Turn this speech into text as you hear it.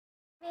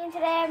And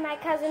today I have my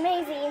cousin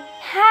Maisie.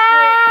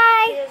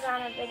 Hi! She was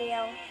on a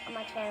video on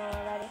my channel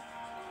already.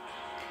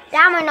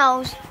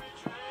 Dominoes.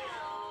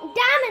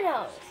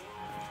 Dominoes!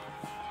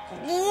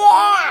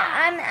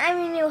 Yeah! I'm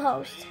a new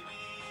host.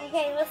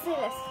 Okay, let's do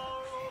this.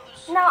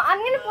 Now I'm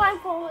going to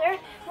blindfold her.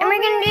 And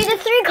we're going to do the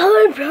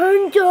 3-color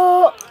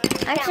pencil.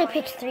 I actually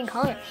picked 3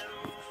 colors.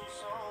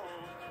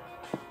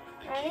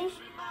 Ready?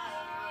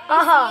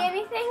 Uh-huh. See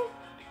anything?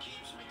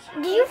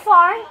 Did you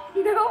fart?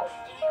 No.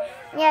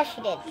 Yeah,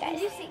 she did, guys.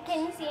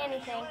 Can you see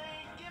anything?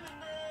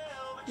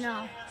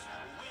 No.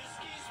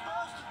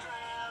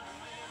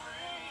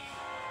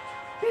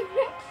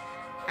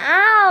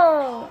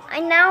 Ow!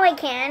 Now I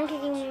can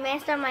because you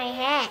messed up my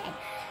head.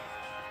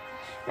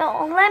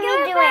 No, let me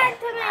do it.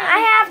 I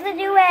have to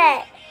do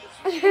it.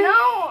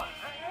 No.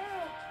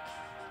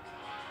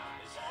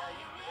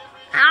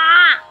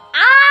 Ah!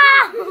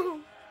 Ah!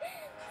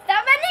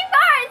 Stop making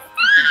farts!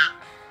 Stop!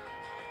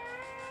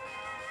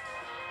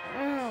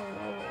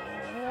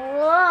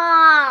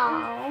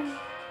 Wow.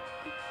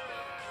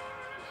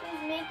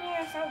 She's making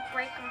herself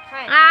break her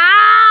head.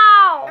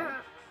 Ow!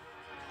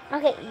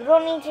 Okay, you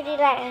don't need to do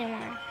that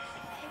anymore.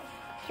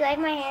 Do you like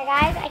my hair,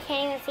 guys? I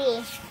can't even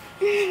see.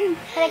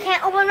 But I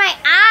can't open my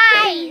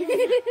eyes.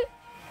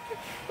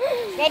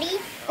 Ready?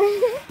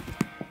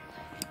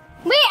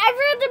 Wait, I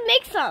forgot to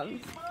make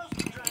some.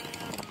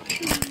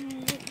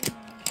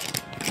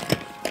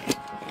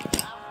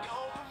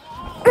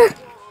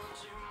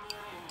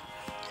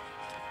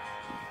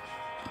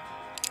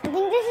 I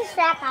think this is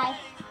Fat Guy.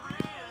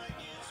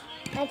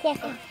 I can't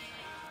see.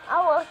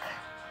 Oh, look.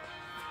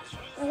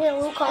 Is it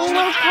Luke Holmes?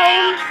 Luke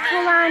Holmes.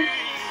 Hold on.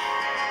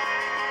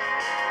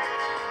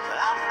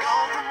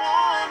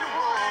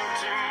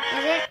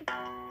 Is it?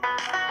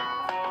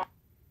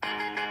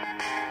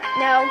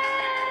 No.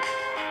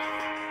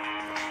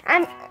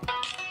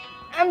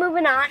 I'm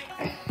moving on.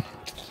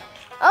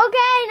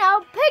 Okay, now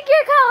pick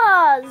your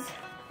colors.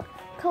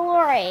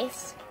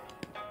 Colores.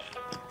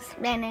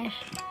 Spanish.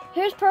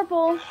 Here's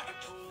purple.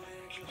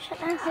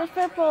 Here's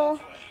purple.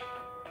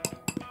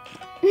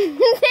 Take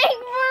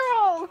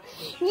purple.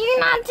 You're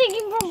not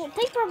taking purple.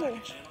 Take purple.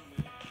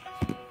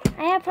 I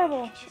have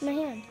purple in my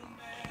hand.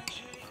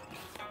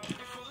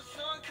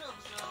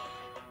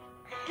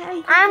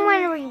 I'm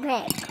going to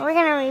repick. We're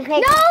going to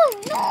repick. No!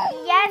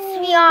 Yes,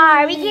 we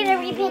are. We get to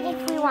repick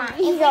if we want. If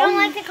we don't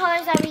like the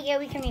colors that we get,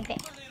 we can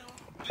repick.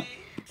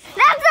 That's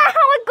not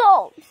how it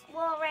goes.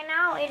 Well, right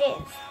now it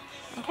is.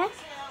 Okay?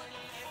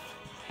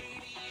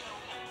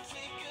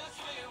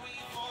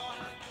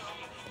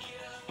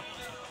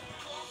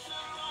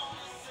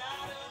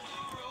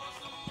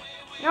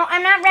 No,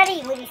 I'm not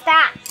ready. Woody,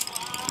 stop.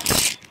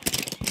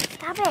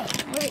 Stop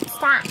it. Woody,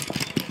 stop.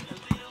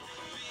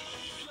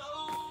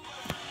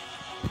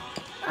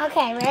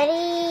 Okay,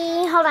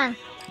 ready? Hold on.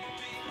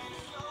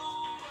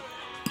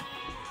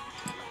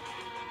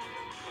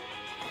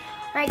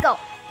 All right, go.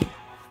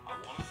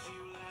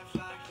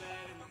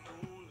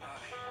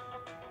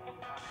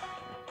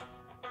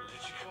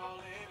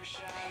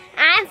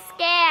 I'm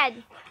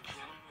scared.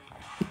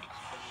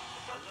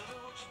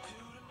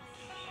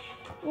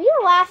 Are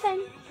you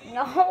laughing?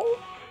 No.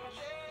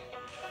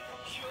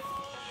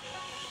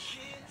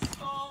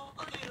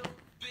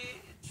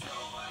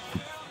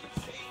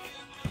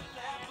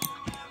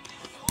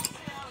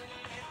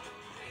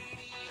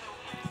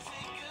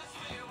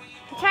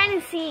 I'm trying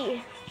to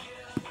see.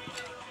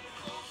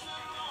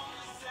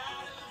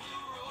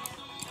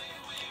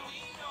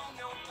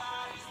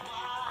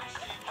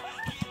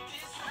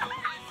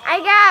 I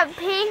got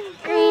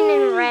pink, green,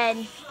 and red.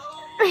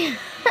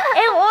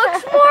 It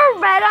looks more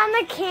red on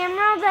the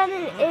camera than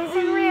it is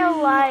in real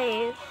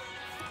life.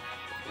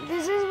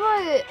 This is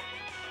what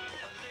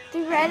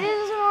the red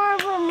is more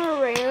of a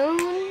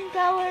maroon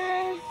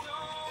color.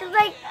 It's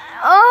like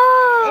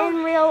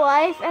in real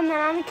life, and then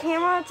on the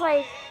camera it's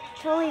like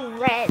totally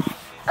red.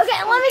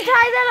 Okay, let me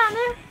try that on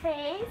their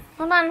face.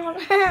 Hold on, hold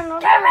on, hold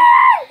on. Come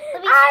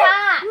Libby,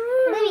 stop.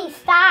 Libby,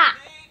 stop.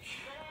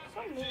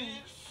 So mean.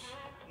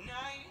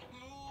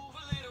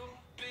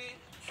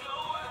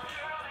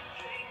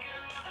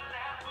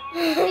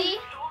 See?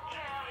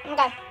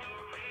 Okay.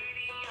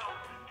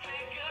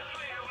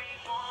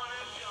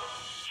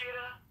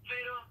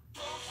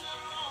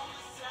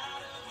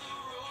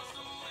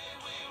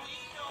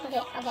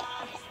 Okay.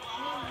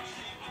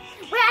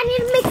 Wait, I need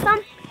to make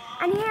some.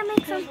 I need to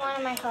make some. Here's one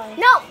of my colors.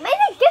 No,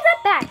 maybe give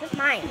that back. That's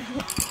mine.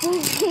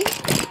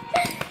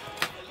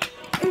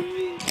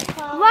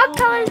 What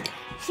colors?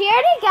 She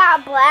already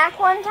got black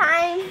one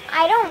time.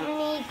 I don't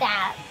need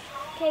that.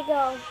 Okay,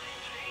 go.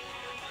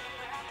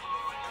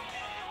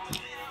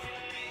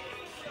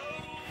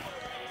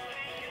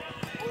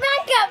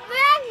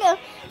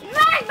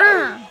 Back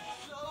up.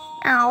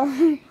 Ow.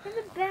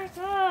 Back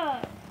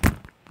up.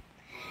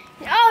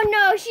 Oh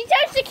no, she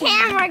touched the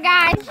camera,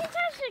 guys. She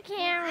touched the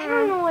camera. I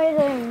don't know where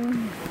they're.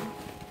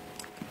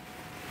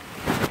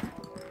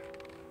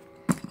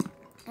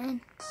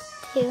 1,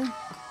 2,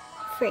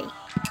 3.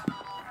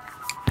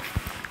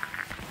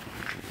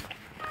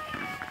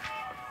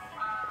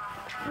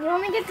 You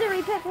only get to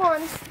repick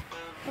once.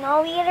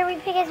 No, you get to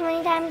repick as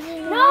many times as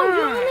you want. No,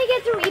 you only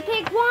get to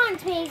repick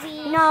once,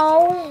 Maisie.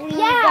 No, you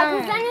Yeah,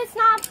 don't. because then it's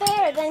not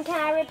fair. Then can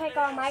I repick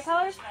all my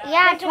colors?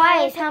 Yeah, Then can I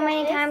twice. repick How all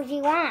many this? times do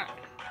you want?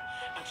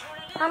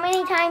 How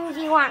many times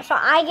do you want? So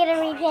I get to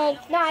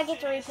repick. No, I get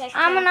to repick.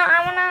 I'm too.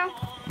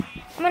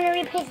 gonna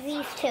repick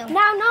these two.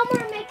 Now, no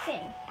more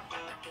mixing.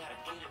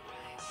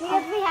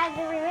 Because we had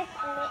to remix.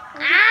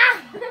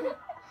 Ah!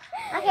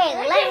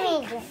 Okay, let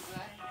me do.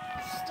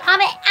 Stop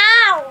it!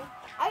 Ow!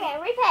 Okay,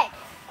 repick.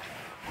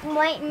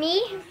 Wait,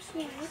 me?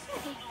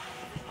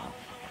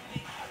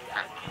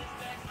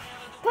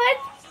 Put.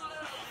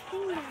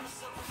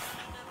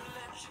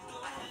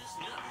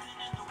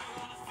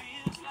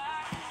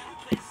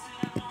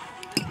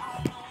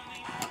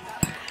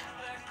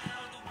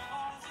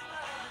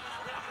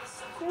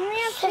 You only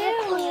have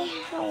Specifically,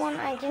 two. the one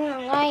I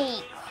didn't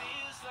like.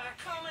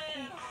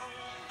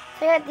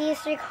 So I got these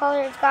three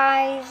colors,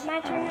 guys. My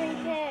turn to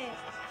repick.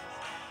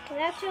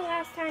 That's your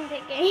last time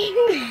picking.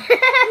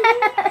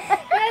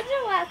 That's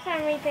your last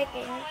time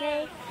repicking,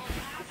 okay?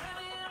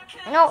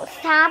 No,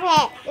 stop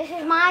it. This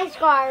is my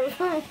scarf.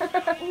 No,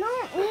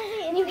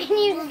 You can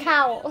use a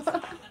towel.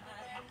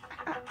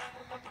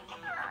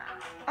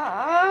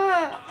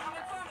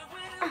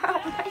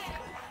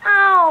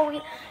 Ow.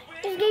 You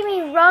just gave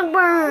me rug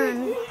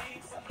burn.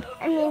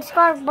 I mean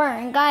scarf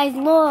burn. Guys,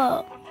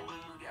 look.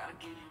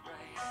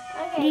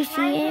 Okay, Do you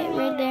see my it turn to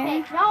right there?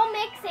 repick. No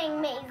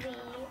mixing, Maisie.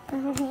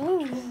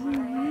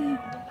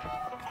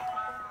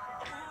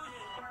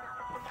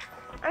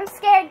 I'm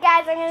scared,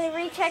 guys. I'm going to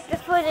recheck the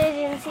footage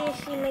and see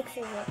if she mixes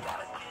it.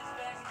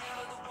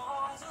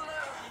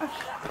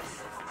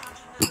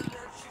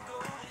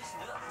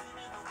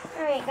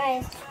 Alright,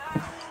 guys.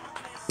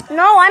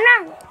 No, I'm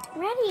not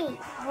ready.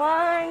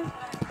 1,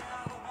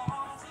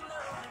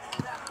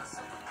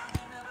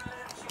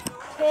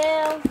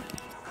 2,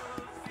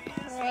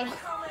 3.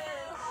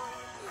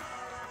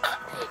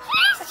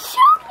 She's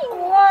choking.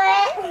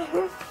 What?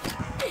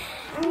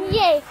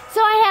 Yay. So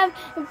I have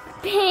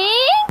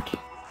pink,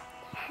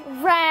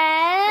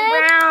 red,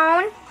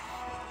 Brown.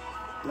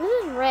 This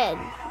is red.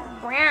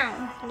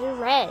 Brown. This is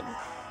red.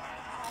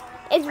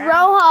 It's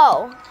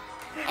rojo.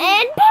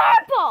 And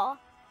purple.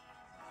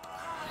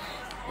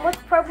 What's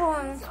purple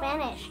in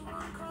Spanish?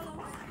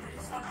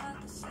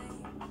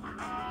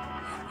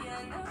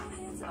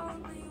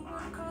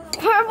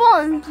 Purple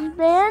in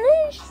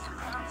Spanish?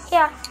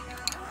 Yeah.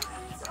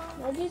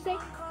 What did you say?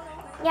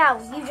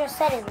 Yeah, you just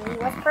said it, Lee.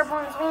 What's purple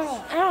in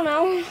Spanish? I don't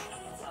know.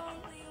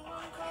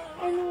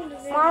 I know what it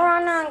is.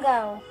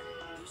 Morongo.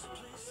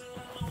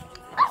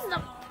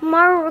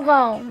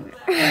 Margot.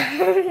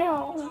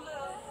 No.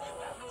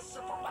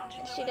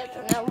 She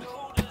doesn't know.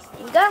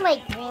 You got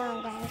like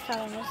Valentine's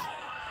colors.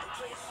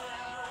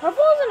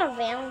 Purple isn't a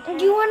Valentine.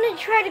 Do you want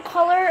to try to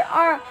color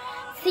our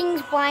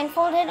things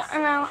blindfolded?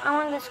 And I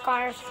want the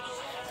scars.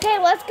 Okay,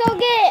 let's go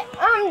get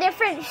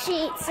different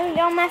sheets and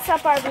don't mess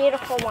up our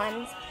beautiful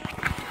ones.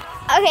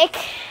 Okay.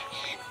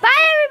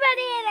 Bye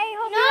everybody, and I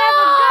hope you have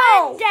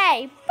a good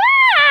day.